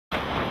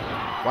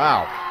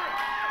Wow.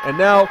 And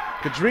now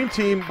the Dream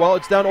Team, well,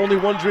 it's down only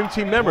one Dream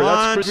Team member.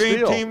 That's Chris Steele. One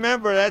Dream Team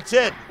member, that's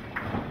it.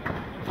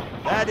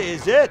 That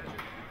is it.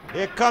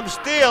 Here comes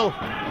Steele.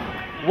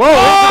 Whoa,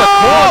 into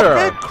the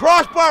corner. Big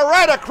crossbar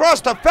right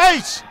across the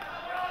face.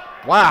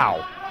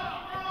 Wow.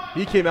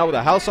 He came out with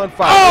a house on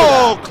fire.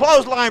 Oh,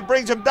 clothesline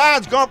brings him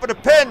down. He's going for the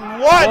pin.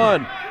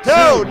 One,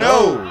 two,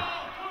 no.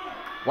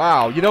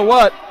 Wow, you know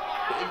what?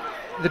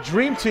 The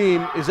Dream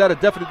Team is at a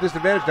definite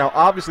disadvantage now,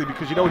 obviously,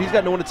 because you know what? He's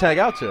got no one to tag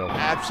out to.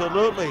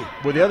 Absolutely.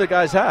 Where the other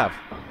guys have.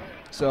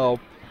 So,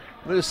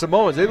 the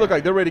Samoans, they look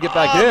like they're ready to get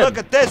back in. Look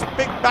at this.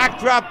 Big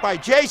backdrop by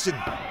Jason.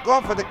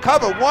 Going for the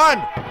cover.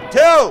 1, 2.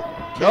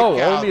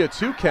 No, only a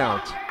 2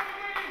 count.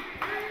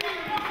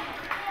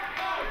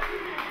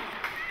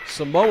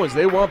 Samoans,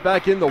 they want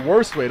back in the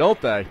worst way, don't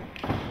they?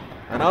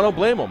 And I don't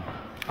blame them.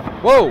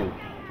 Whoa.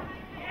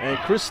 And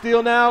Chris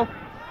Steele now.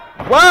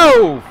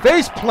 Whoa!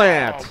 Face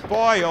plant.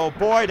 Oh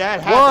boy,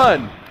 that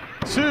happened.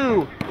 1,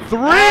 2, 3.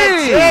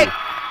 That's it.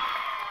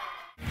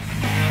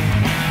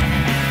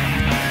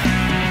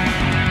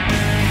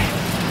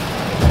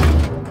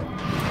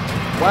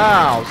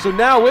 Wow. So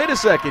now, wait a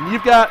second.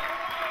 You've got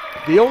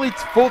the only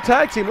full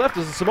tag team left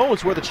is the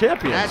Samoans, who are the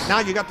champions.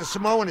 Now you got the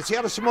Samoans. See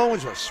how the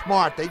Samoans were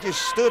smart. They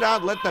just stood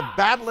out, let them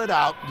battle it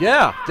out.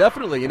 Yeah,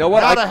 definitely. You know what?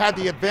 Now they had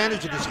the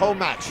advantage of this whole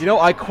match. You know,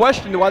 I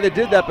questioned why they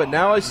did that, but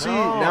now I see.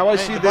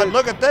 But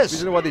look at this.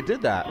 Reason why they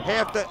did that.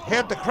 Half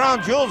the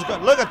crown jewels.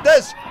 Look at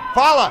this.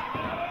 Follow.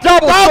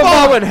 Double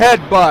Samoan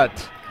headbutt.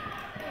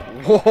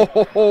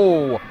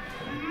 Whoa!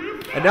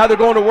 And now they're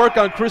going to work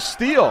on Chris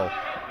Steele.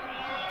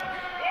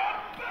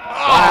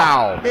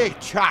 Wow! Big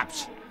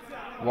chops.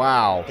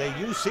 Wow. The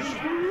UC.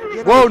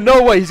 Whoa,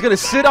 no way. He's going to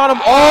sit on him.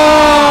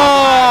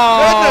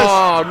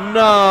 Oh,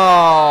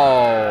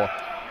 no.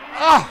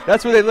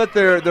 That's where they let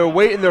their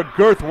weight and their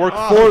girth work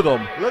for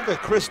them. Look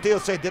at Chris Steele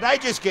say, did I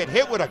just get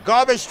hit with a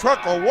garbage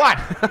truck or what?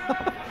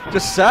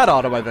 Just sat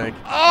on him, I think.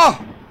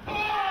 Oh.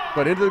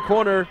 But into the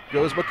corner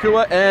goes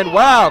Makua, and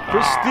wow,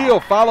 Chris Steele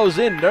follows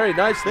in very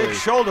nicely. Big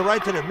shoulder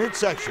right to the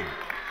midsection.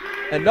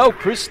 And no,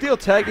 Chris Steele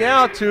tagging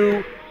out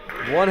to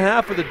one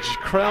half of the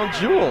crown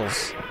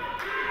jewels.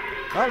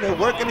 Well, they're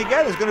working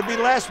together. It's going to be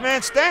last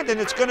man standing.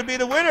 It's going to be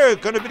the winner. It's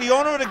going to be the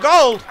owner of the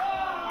gold.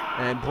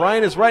 And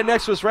Brian is right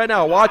next to us right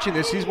now watching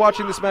this. He's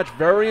watching this match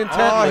very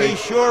intently. Oh, he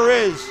sure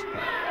is.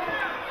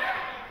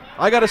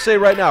 I got to say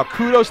right now,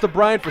 kudos to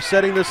Brian for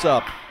setting this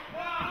up.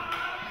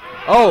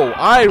 Oh,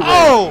 eye rake.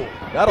 Oh,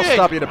 that'll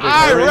stop you in a big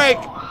hurry. Eye rake.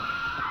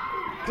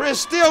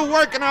 Chris Steele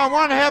working on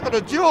one half of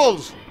the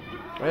jewels.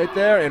 Right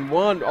there, and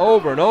one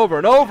over and over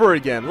and over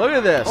again. Look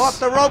at this. Off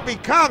the rope he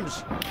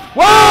comes.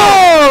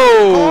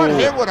 Whoa! Going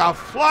hit with a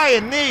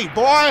flying knee,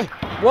 boy.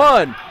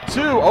 1,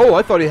 2. Oh,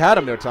 I thought he had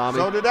him there, Tommy.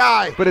 So did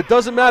I. But it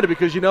doesn't matter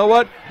because you know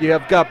what? You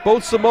have got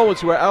both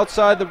Samoans who are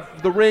outside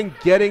the ring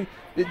getting.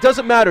 It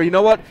doesn't matter. You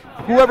know what?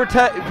 Whoever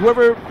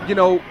you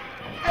know.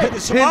 Hey,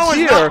 the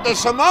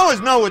Samoans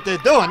know what they're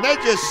doing. They're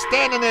just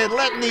standing there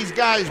letting these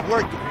guys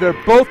work.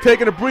 They're both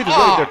taking a breather.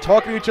 They're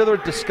talking to each other,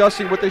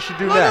 discussing what they should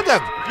do next.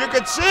 Look at them. You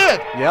can see it.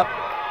 Yep.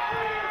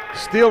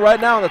 Steele right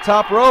now on the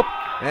top rope,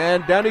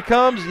 and down he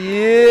comes.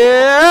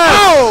 Yeah!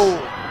 Oh!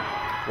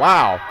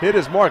 Wow. Hit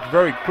his mark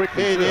very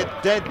quickly. Hit it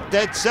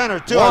dead center,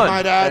 too, 1, I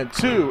might add. And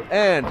 2,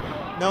 and...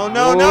 No.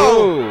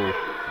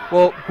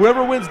 Well,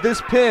 whoever wins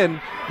this pin,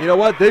 you know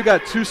what? They've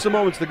got 2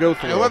 Samoans to go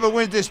through. And whoever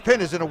wins this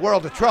pin is in a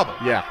world of trouble.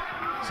 Yeah.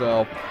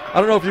 So, I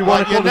don't know if you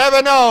want to. You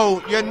never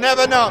know. You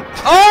never know.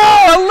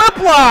 Oh, a lip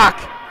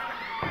lock!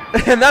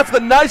 And that's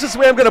the nicest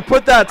way I'm going to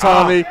put that,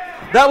 Tommy.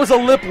 That was a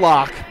lip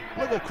lock.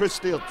 Look at Chris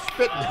Steele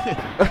spitting.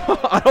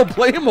 I don't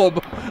blame him.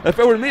 If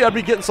it were me, I'd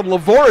be getting some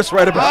Lavoris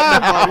right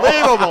about now.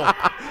 Unbelievable.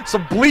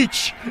 Some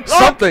bleach.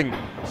 Something.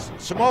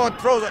 Samoan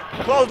throws a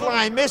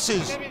clothesline,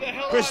 misses.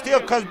 Chris Steele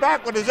comes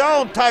back with his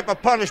own type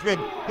of punishment,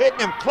 hitting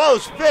him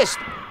close fist.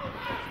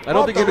 I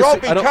don't think you're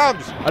going to see a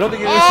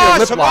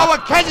lip Samoa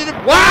lock. Catches him.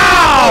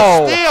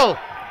 Wow! Steele.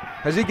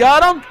 Has he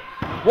got him?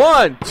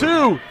 1,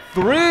 2,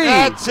 3.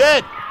 That's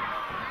it.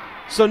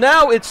 So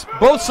now it's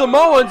both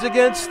Samoans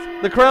against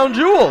the Crown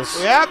Jewels.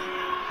 Yep.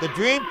 The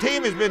Dream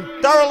Team has been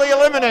thoroughly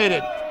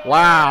eliminated.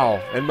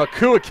 Wow. And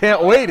Makua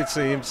can't wait, it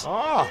seems.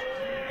 Oh.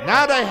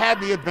 Now they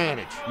have the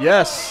advantage.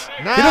 Yes.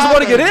 Now he doesn't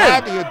want to get in. They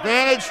have the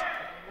advantage.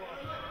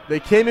 They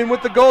came in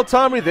with the gold,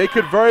 Tommy. They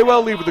could very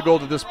well leave with the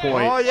gold at this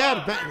point. Oh,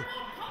 yeah.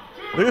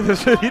 Look at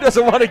this. He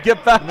doesn't want to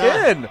get back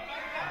in.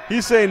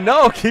 He's saying,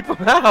 no, keep him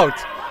out.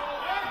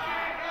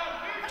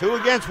 2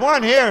 against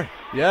 1 here.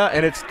 Yeah,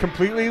 and it's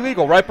completely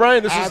legal. Right,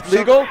 Brian? This is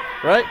legal,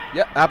 right?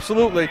 Yeah,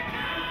 absolutely.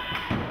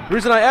 The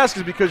reason I ask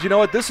is because, you know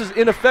what, this is,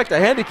 in effect, a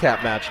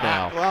handicap match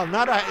now. Well,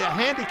 not a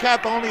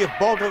handicap only if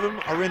both of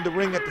them are in the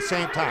ring at the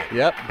same time.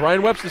 Yep.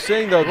 Brian Webster's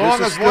saying, though, as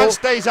long as one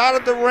stays out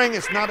of the ring,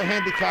 it's not a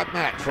handicap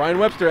match. Brian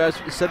Webster, as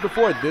you said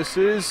before, this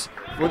is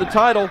for the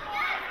title.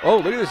 Oh,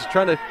 look at this. He's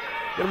trying to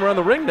get him around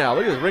the ring now.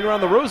 Look at this. Ring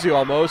around the rosy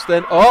almost.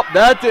 And, oh,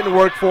 that didn't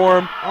work for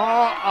him.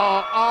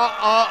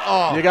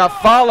 You got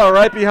Fowler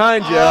right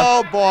behind you.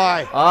 Oh,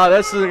 boy.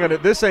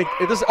 This ain't,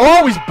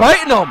 oh, he's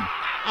biting him.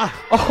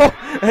 Oh,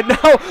 And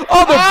now,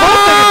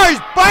 he's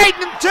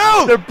biting him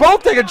too. They're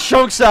both taking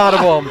chunks out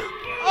of him.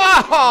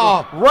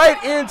 Oh,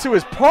 right into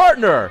his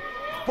partner.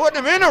 Putting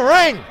him in a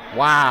ring.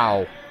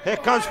 Wow. Here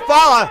comes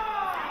Fowler.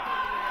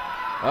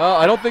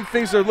 I don't think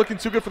things are looking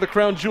too good for the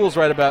Crown Jewels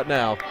right about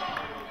now.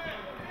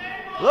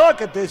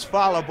 Look at this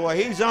Fowler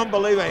boy. He's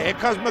unbelievable. Here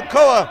comes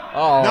Makua.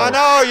 Oh.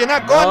 No, you're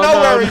not going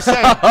nowhere, he's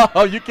saying.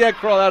 Oh, you can't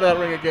crawl out of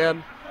that ring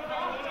again.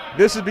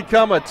 This has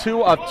become a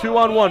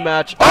two-on-one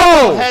match.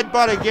 Oh!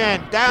 Headbutt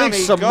again. Down big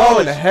he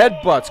Samoan goes.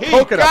 headbutts. He's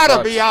got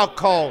to be out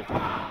cold.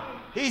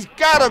 He's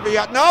got to be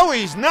out. No,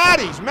 he's not.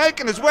 He's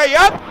making his way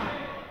up.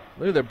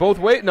 Look, they're both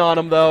waiting on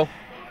him, though.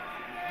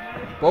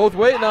 Both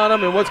waiting on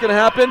him, and what's going to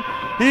happen?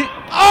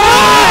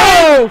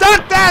 Oh!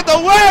 Ducked out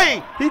of the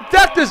way! He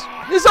ducked his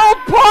own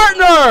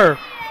partner!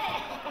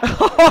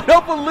 Oh, I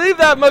don't believe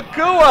that.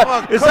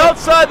 Makua is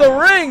outside the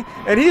ring,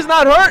 and he's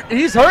not hurt.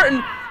 He's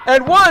hurting.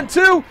 And 1,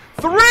 2,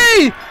 3.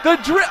 I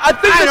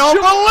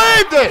don't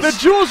believe this. The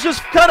Jewels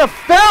just kind of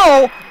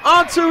fell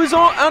onto his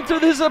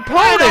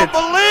opponent. I don't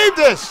believe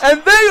this.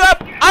 And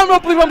I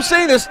don't believe I'm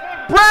saying this.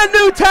 Brand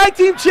new tag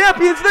team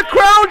champions, the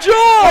Crown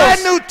Jewels.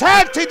 Brand new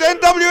tag team, the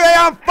NWA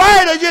On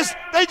Fire.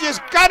 They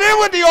just got in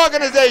with the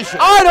organization.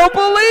 I don't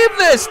believe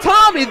this,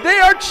 Tommy. They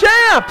are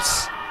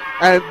champs.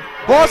 And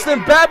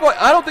Boston Bad Boy,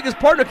 I don't think his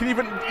partner can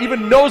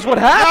even knows what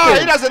happened. No,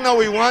 he doesn't know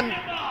he won.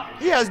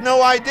 He has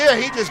no idea.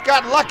 He just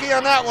got lucky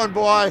on that one,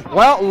 boy.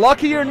 Well,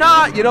 lucky or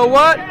not, you know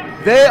what?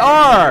 They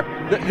are.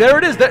 There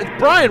it is.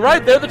 Brian,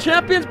 right? They're the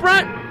champions,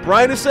 Brian.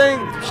 Brian is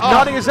saying,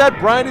 nodding his head.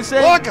 Brian is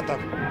saying, look at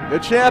them. The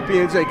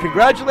champions. Hey,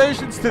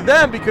 congratulations to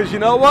them, because you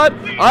know what?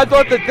 I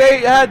thought that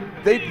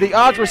the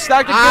odds were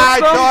stacked against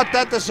them. I thought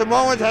that the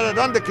Samoans had it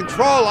under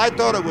control. I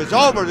thought it was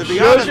over, to be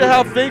honest. Shows you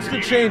how things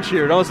can change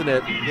here, doesn't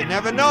it? You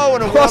never know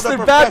in a world of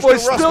Boston Bad Boy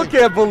professional still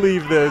can't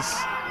believe this.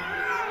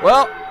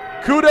 Well,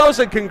 kudos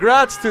and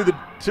congrats to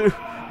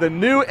the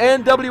new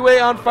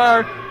NWA On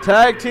Fire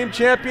Tag Team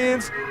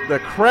Champions, the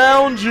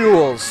Crown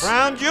Jewels.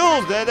 Crown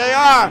Jewels, there they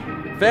are.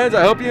 Fans,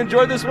 I hope you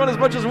enjoyed this one as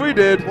much as we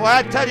did. Well,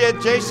 I tell you,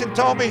 Jason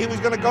told me he was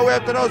going to go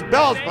after those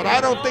belts, but I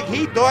don't think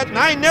he thought, and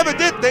I never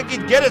did think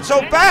he'd get it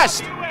so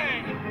fast.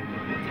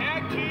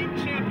 Tag Team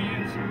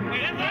Champions,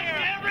 and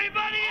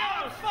everybody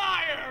on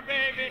fire,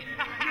 baby.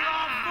 You're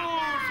all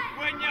fools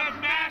when you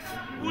mess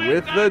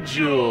with the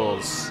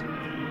Jewels.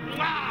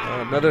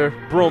 Another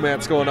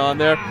bromance going on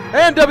there.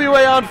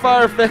 NWA On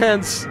Fire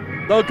fans,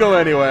 don't go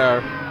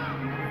anywhere.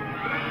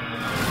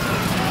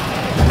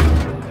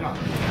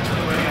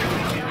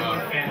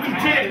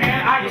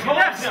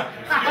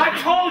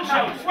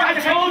 I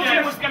told you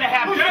it was going to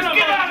happen. Just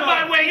get out of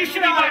my way. You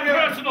should be my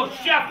personal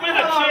chef. We're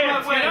the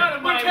champs. Get out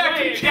of my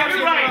way.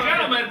 You're right,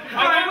 gentlemen.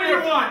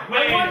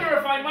 I wonder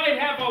if I might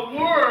have a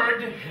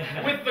word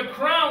with the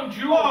Crown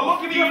Jewels. Oh,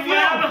 look at you.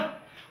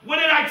 What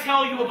did I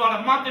tell you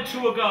about a month or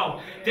two ago?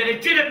 That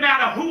it didn't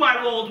matter who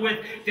I rolled with,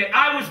 that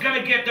I was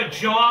going to get the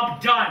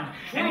job done.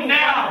 And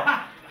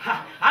now,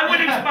 I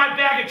went into my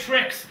bag of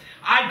tricks.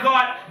 I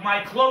got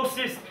my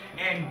closest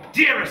and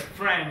dearest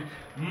friend,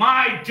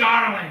 my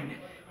darling,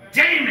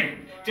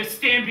 Damon, to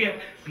stand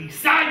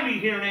beside me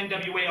here in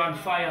NWA On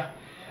Fire.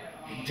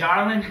 Hey,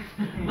 darling,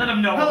 let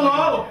him know.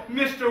 Hello,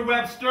 Mr.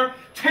 Webster.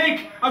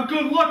 Take a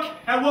good look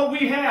at what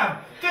we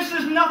have. This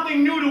is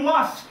nothing new to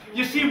us.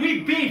 You see,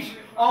 we beat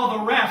all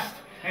the rest,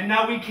 and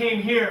now we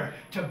came here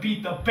to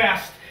beat the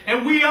best.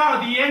 And we are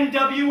the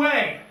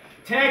NWA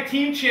Tag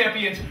Team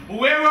Champions.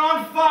 We're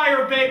on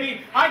fire,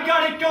 baby. I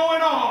got it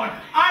going on.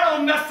 I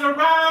don't mess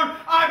around.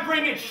 I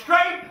bring it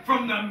straight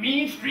from the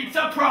mean streets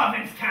of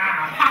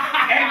Provincetown.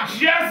 And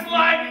just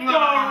like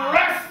the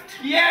rest,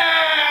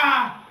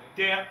 yeah,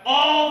 they're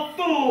all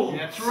fools.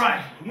 That's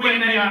right. When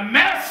they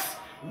mess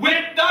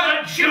with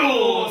the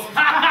Jewels.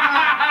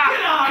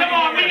 Come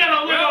on, we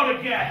gotta live out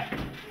again.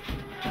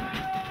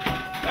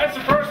 That's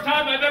the first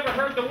time I've ever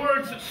heard the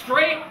words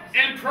straight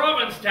and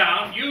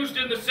Provincetown used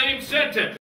in the same sentence.